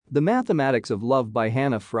The Mathematics of Love by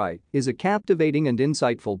Hannah Fry is a captivating and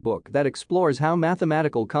insightful book that explores how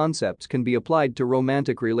mathematical concepts can be applied to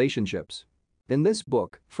romantic relationships. In this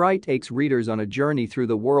book, Fry takes readers on a journey through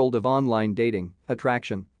the world of online dating,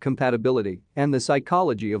 attraction, compatibility, and the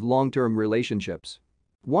psychology of long-term relationships.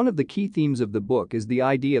 One of the key themes of the book is the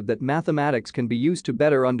idea that mathematics can be used to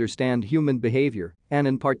better understand human behavior, and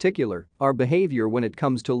in particular, our behavior when it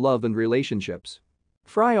comes to love and relationships.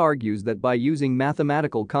 Fry argues that by using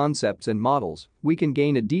mathematical concepts and models, we can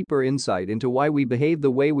gain a deeper insight into why we behave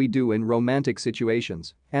the way we do in romantic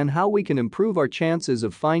situations and how we can improve our chances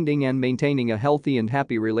of finding and maintaining a healthy and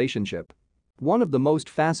happy relationship. One of the most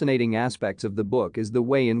fascinating aspects of the book is the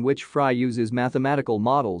way in which Fry uses mathematical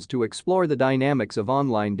models to explore the dynamics of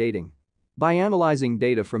online dating. By analyzing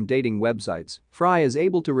data from dating websites, Fry is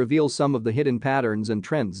able to reveal some of the hidden patterns and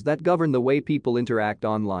trends that govern the way people interact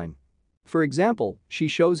online. For example, she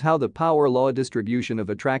shows how the power law distribution of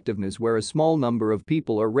attractiveness, where a small number of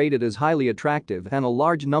people are rated as highly attractive and a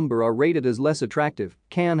large number are rated as less attractive,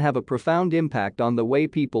 can have a profound impact on the way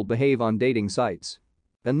people behave on dating sites.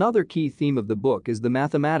 Another key theme of the book is the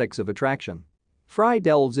mathematics of attraction. Fry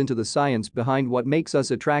delves into the science behind what makes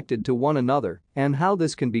us attracted to one another and how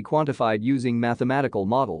this can be quantified using mathematical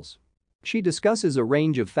models. She discusses a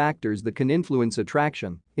range of factors that can influence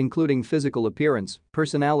attraction, including physical appearance,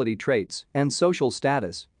 personality traits, and social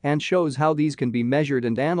status, and shows how these can be measured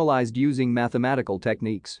and analyzed using mathematical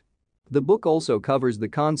techniques. The book also covers the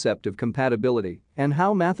concept of compatibility and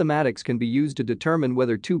how mathematics can be used to determine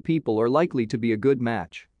whether two people are likely to be a good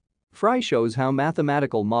match. Fry shows how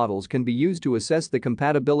mathematical models can be used to assess the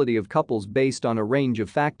compatibility of couples based on a range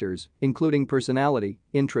of factors, including personality,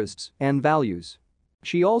 interests, and values.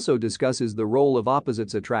 She also discusses the role of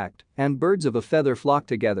opposites attract and birds of a feather flock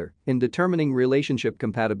together in determining relationship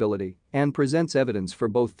compatibility and presents evidence for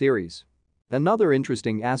both theories. Another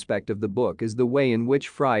interesting aspect of the book is the way in which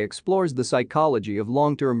Fry explores the psychology of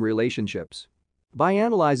long-term relationships. By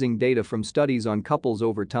analyzing data from studies on couples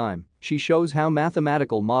over time, she shows how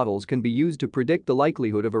mathematical models can be used to predict the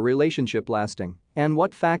likelihood of a relationship lasting and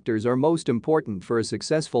what factors are most important for a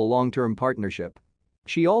successful long-term partnership.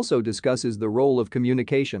 She also discusses the role of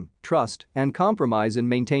communication, trust, and compromise in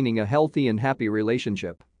maintaining a healthy and happy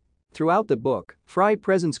relationship. Throughout the book, Fry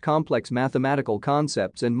presents complex mathematical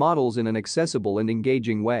concepts and models in an accessible and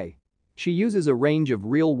engaging way. She uses a range of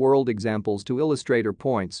real-world examples to illustrate her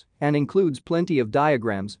points and includes plenty of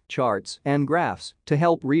diagrams, charts, and graphs to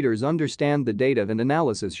help readers understand the data and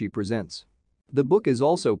analysis she presents. The book is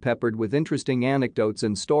also peppered with interesting anecdotes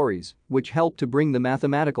and stories, which help to bring the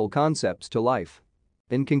mathematical concepts to life.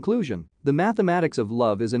 In conclusion, The Mathematics of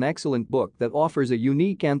Love is an excellent book that offers a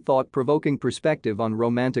unique and thought-provoking perspective on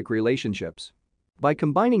romantic relationships. By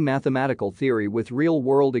combining mathematical theory with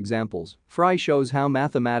real-world examples, Fry shows how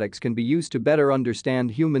mathematics can be used to better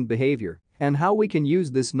understand human behavior and how we can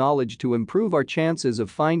use this knowledge to improve our chances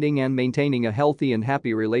of finding and maintaining a healthy and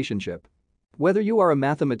happy relationship. Whether you are a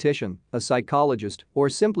mathematician, a psychologist, or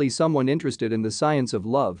simply someone interested in the science of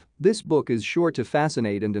love, this book is sure to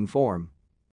fascinate and inform.